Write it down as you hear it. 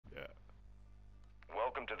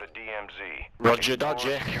Welcome to the DMZ. Roger, Explore,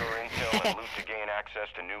 dodger. secure intel and loot to gain access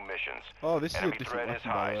to new missions. Oh, this is a Enemy different threat is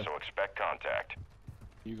weapon, by the high, way. so expect contact.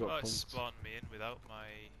 You got Oh, it punked. spawned me in without my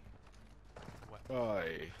weapon.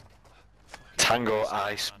 Oi. Tango Fucking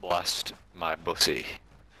Ice man. Blast my bussy.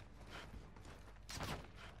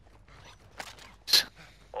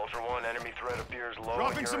 Ultra One, enemy threat appears low.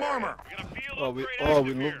 Dropping some armor. We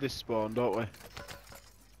love this spawn, don't we?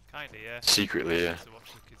 Kinda, yeah. Secretly, yeah. To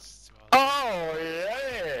watch the kids to our Oh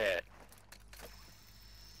yeah!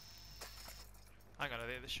 Hang on, are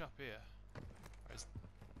they at the shop here? Or is...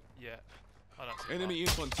 Yeah. Oh, that's Enemy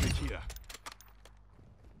infantry here.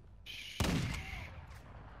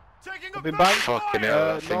 Taking a I've been back back. Fucking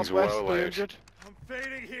hell, that thing's Northwest, well loud. 300. I'm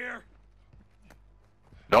fading here.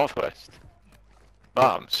 Northwest.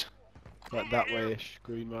 Farms. Like that way-ish,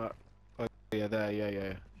 green mark. Oh, yeah, there,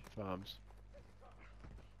 yeah. Farms.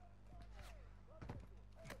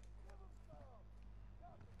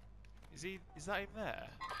 Is that him there?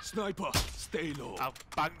 Sniper, stay low. I've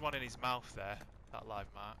banged one in his mouth there. That live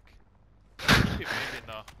mark. Keep it moving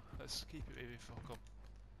though. Let's keep it moving. Fuck 'em.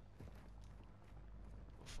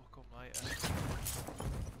 We'll fuck 'em later.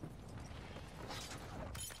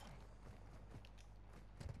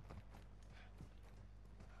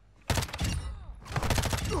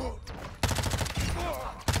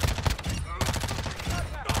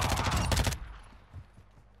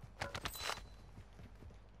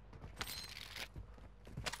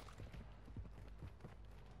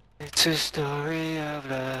 It's a story of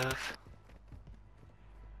love.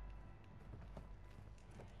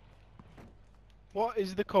 What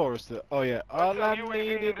is the chorus that? Oh yeah. All I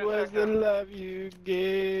needed was the love you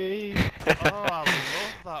gave. Oh, I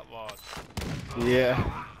love that one.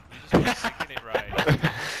 Yeah. You just been singing it right.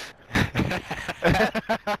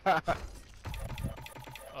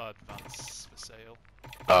 Oh, advance for sale.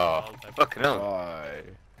 Oh, fucking hell. Why?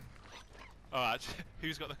 Oh, actually,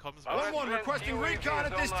 who's got the comms? I'm one requesting recon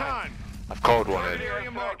at this time. I've called one in.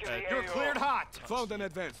 Area marked. You're cleared hot. Found an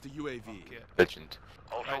advance to UAV. Yeah. Legend.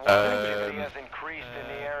 Ultra One, activity has increased in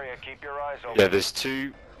the area. Keep your eyes open. Yeah, there's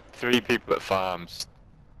 3 people at farms.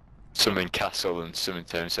 Some in Castle and some in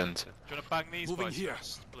Town Centre. Do you want to bang these Moving boys here.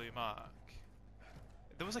 first? Blue mark.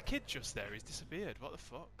 There was a kid just there. He's disappeared. What the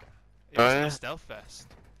fuck? He Oh, was in yeah? a stealth vest.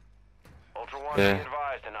 Ultra One, Yeah. be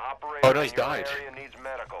advised, an operator Oh, no, he's in your died. area needs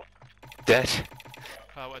medical. Dead.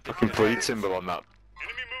 Oh, what Fucking did bleed symbol on that.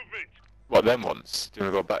 Enemy movement. What, them ones? Do you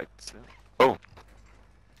want to go back to... Oh.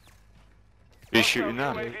 Who's shooting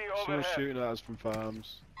that? UAV Someone's overhead. shooting at us from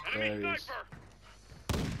farms. There he is.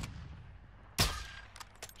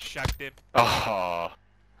 Shagged him. Oh.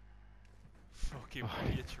 Fucking what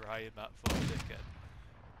are you trying that for, dickhead?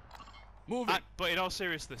 Moving. But in all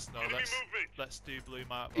seriousness, no, let's do blue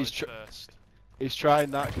mark He's boys first. He's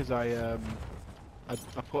trying that because I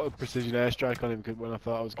put a precision airstrike on him when I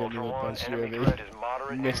thought I was getting Ultra an One, advanced enemy UAV. threat is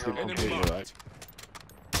moderate in Missed your him location. completely, right?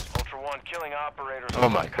 Ultra One, killing operators. Oh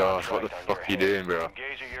on my god, what the contract on fuck your are you head. doing, bro?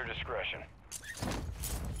 Engage at your discretion.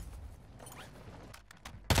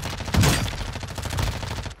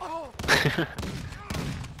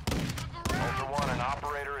 Ultra One, an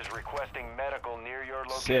operator is requesting medical near your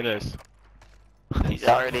location. Sinners. He's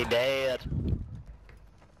already dead.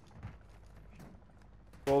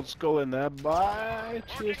 Gold skull in there, bye.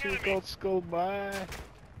 Cheers to the gold skull, bye.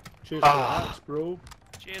 Cheers Ah. to the hacks, bro.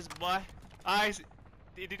 Cheers, boy.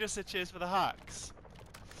 Did he just say cheers for the hacks?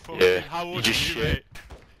 Yeah, How you would just you, shit. mate?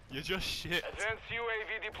 You're just shit. Advanced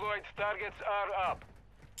UAV deployed. Targets are up.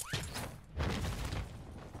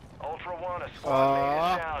 Ultra One, a squad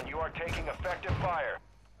mate is down. You are taking effective fire.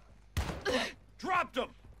 Dropped him.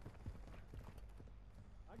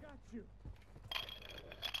 I got you.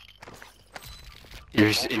 He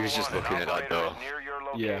was just looking at that door. Near your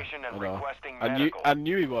Yeah, location I and know. requesting I medical.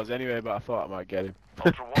 knew he was anyway, but I thought I might get him.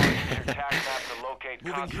 Ultra One, use your tac map to locate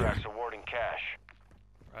Moving contracts awarding cash.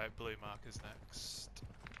 Right, blue markers next.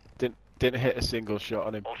 Didn't hit a single shot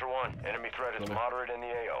on him. Ultra One, enemy threat is Funny. moderate in the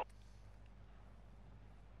AO.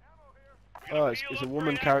 Oh, it's a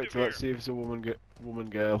woman character. Let's see if it's a woman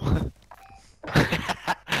girl.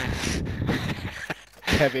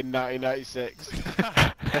 Kevin 1996.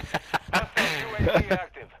 UAV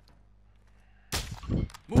active.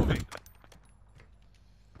 Moving.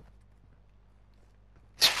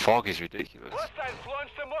 This fog is ridiculous. Hostiles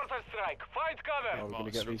launched a mortar strike. Find cover. Oh, we're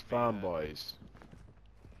gonna get these farm boys.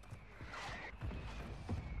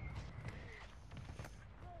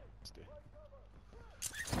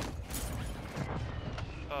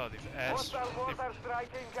 Oh, Hostile mortar strike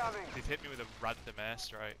incoming. they've hit me with a random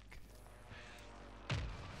airstrike.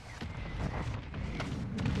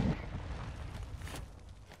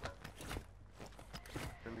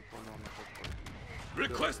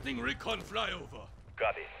 Requesting recon flyover.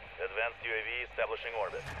 Copy. Advanced UAV establishing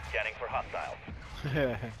orbit. Scanning for hostiles.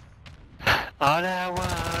 All I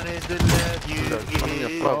want is the love you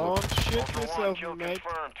give. Don't shit Ultra One, yourself, kill mate.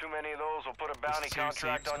 confirmed. Too many of those will put a bounty There's two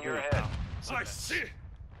contract teams on your to head. I see.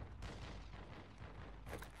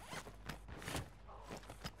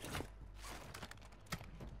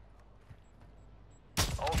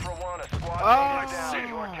 Ultra One, a squad Ah, mate is down.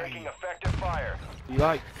 You are shit. taking effective fire. You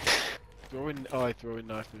like throwing? Oh, I throwing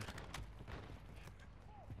knife.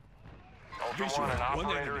 Ultra Visual, One, an one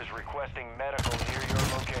operator enemy. is requesting medical near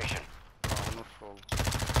your location.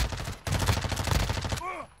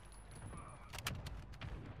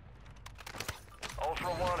 Ultra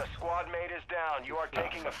One, a squad mate is down. You are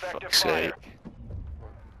taking effective Fuck's fire. sake.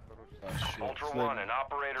 Oh, shit. Ultra Slim, One, an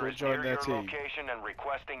operator don't is join near their your team. location and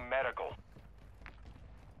requesting medical.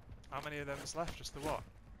 How many of them is left? Just the what?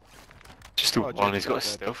 Just the Oh, one, he's got a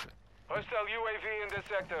Jake's dead. stealth. Hostile UAV in this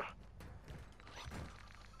sector.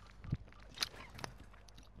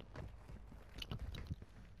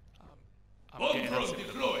 I'm Bomb getting drone at it with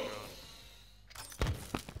a deployed.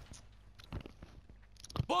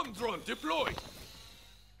 bomb drone. Bomb drone deployed.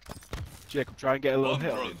 Jacob, try and get a little Bomb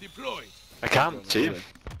hit on drone him. deployed. I can't see him.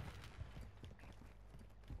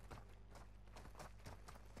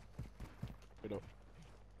 Wait up.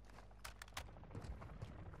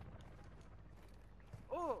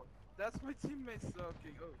 Oh, that's my teammates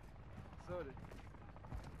talking. Oh, sorry.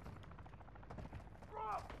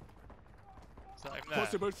 Is that him there?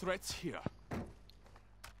 Possible threats here.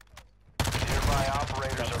 Nearby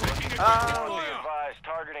operators are looking for Ah. you. Be advised,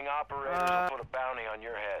 targeting operators will put a bounty on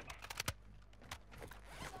your head.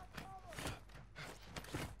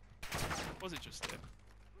 Was it just him?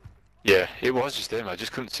 Yeah, it was just him. I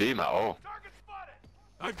just couldn't see him at all.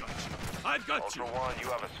 I've got you. I've got you. Ultra One, you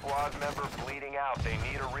have a squad member bleeding out. They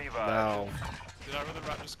need a revive. Now, Did our other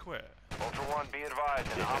rat just quit? Ultra One, be advised,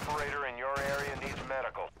 an operator in your area needs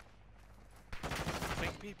medical. I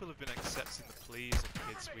think people have been accepting the pleas of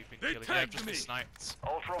kids we've been They killing. Yeah, tagged just me. been sniped.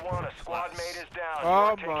 Ultra One, a squad mate is down. Oh You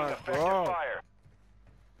are taking my effective God. fire.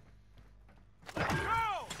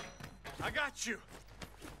 Go! I got you.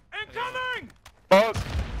 Incoming! Oh!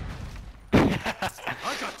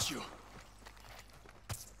 I got you.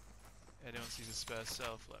 Anyone sees a spare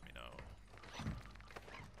self, let me know.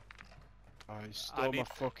 I stole my need-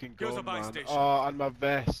 fucking Here's a gun, buy man. station. Oh, and my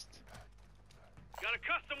vest. Got a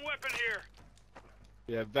custom weapon here.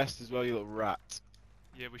 Yeah, vest as well, you little rat.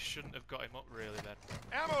 Yeah, we shouldn't have got him up really then.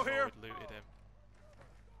 Ammo before here. we'd looted him.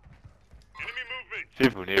 Enemy movement.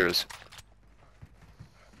 People near us.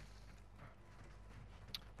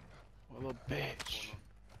 What a little bitch.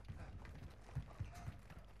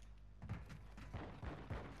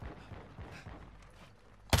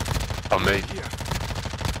 On me.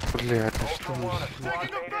 Here. Ultra One, a squad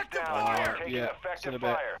Taking mate is effective down. You are fire. taking Yeah, effective in a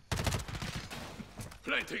bit. fire.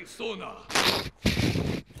 Planting sonar.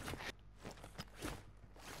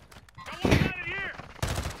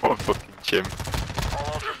 What a fucking chim.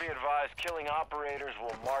 All Ultra, be advised, killing operators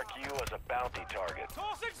will mark you as a bounty target.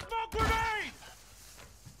 Tossing smoke grenade!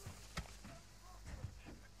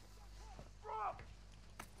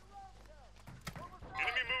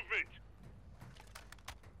 Enemy movement.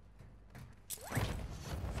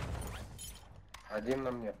 Один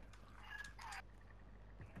на мне.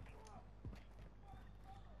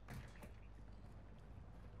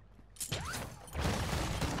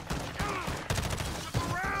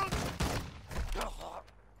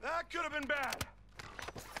 That could have been bad.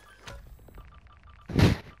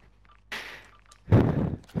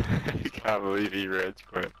 I can't believe he rage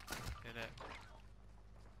quit. Innit?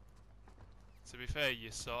 To be fair, you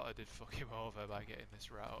sorta did fuck him over by getting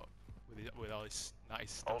this route with all his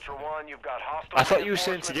nice stuff. Ultra on it. One, you've got hostile I thought you were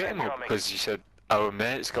saying to get him up reinforcements because you said our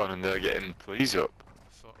mate's gone and they're getting pleas up.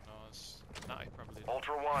 Fuck knows. Nah, he probably did. incoming.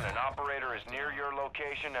 Ultra One, an operator is near your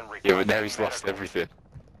location and Yeah, requesting but now he's lost medical. everything.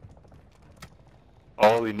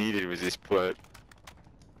 All he needed was his plate.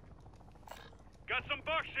 Got some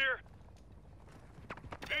bucks here.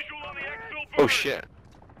 Visual on the exfil Oh shit.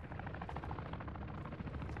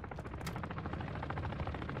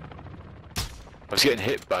 I was getting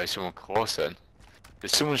hit by someone close then.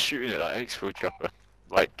 There's someone shooting at that exfil chopper.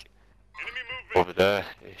 Like, Enemy movement. over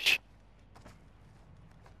there-ish.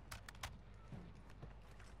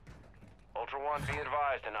 Ultra One, be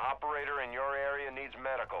advised, an operator in your area needs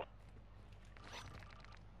medical.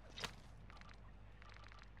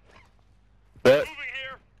 There, Moving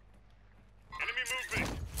here. Enemy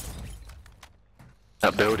movement.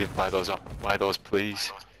 that building by those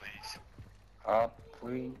please. Up,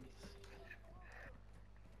 please.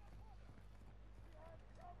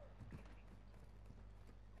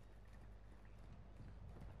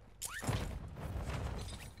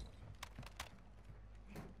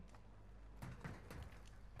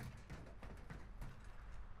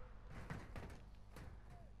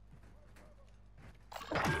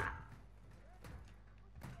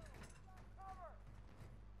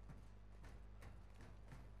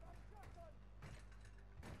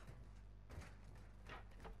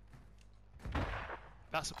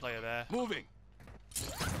 That's a player there. Moving. He's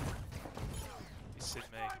seen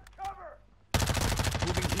me.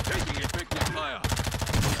 Moving. He's taking effective fire.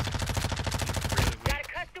 Really Got weak.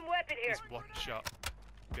 a custom weapon here. He's one shot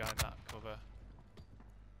behind that cover.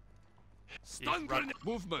 Stun right grenade.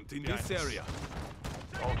 Movement in behind this us. area.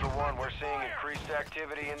 Ultra One, we're seeing increased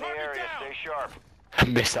activity in the Target area. down. Stay sharp. I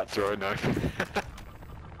missed that throw knife.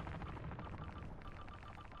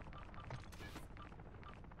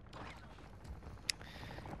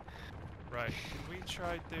 Right, can we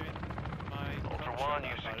try doing my Ultra contract One, you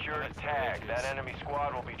map? secured a I've tag. for That ages. enemy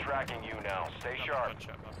squad will be tracking you now. Stay Not my sharp.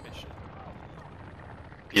 contract map mission.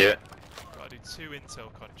 Yeah. Gotta do 2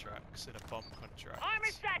 intel contracts and a bomb contract. Armor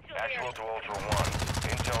satchel Actual here. to Ultra One.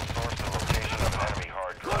 Intel source the location of enemy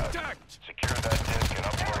hard drive. Contact. Secure that disk and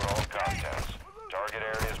upload all contents. Target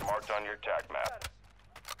areas marked on your TAC map.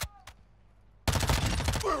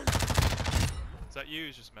 Is that you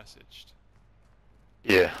who's just messaged?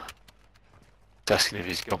 Yeah. It's asking if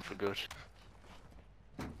he's gone for good.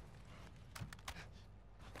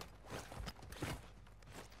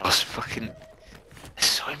 That's fucking... It's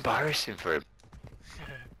so embarrassing for him.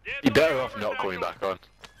 You're better off not coming back on.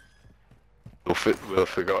 We'll have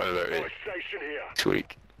forgotten about it next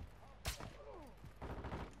week.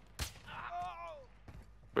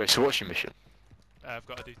 Right, so what's your mission? I've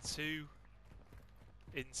got to do 2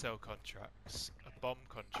 intel contracts, a bomb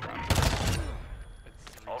contract, and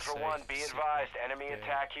 3 Ultra One, be safes. advised, enemy Yeah.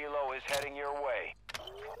 attack helo is heading your way.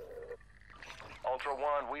 Ultra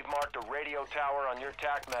One, we've marked a radio tower on your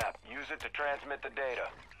TAC map. Use it to transmit the data.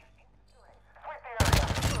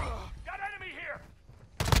 Got enemy here!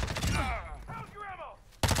 How's your ammo?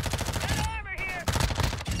 Got armor here.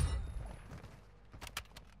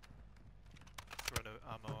 Run out of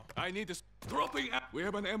ammo. I need this. Dropping. We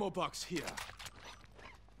have an ammo box here.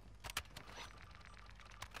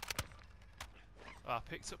 Oh, I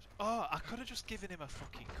picked up. Oh, I could have just given him a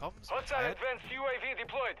fucking comms vest. Outside advanced UAV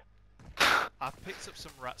deployed. I picked up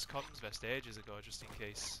some rat's comms vest ages ago just in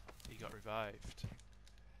case he got revived.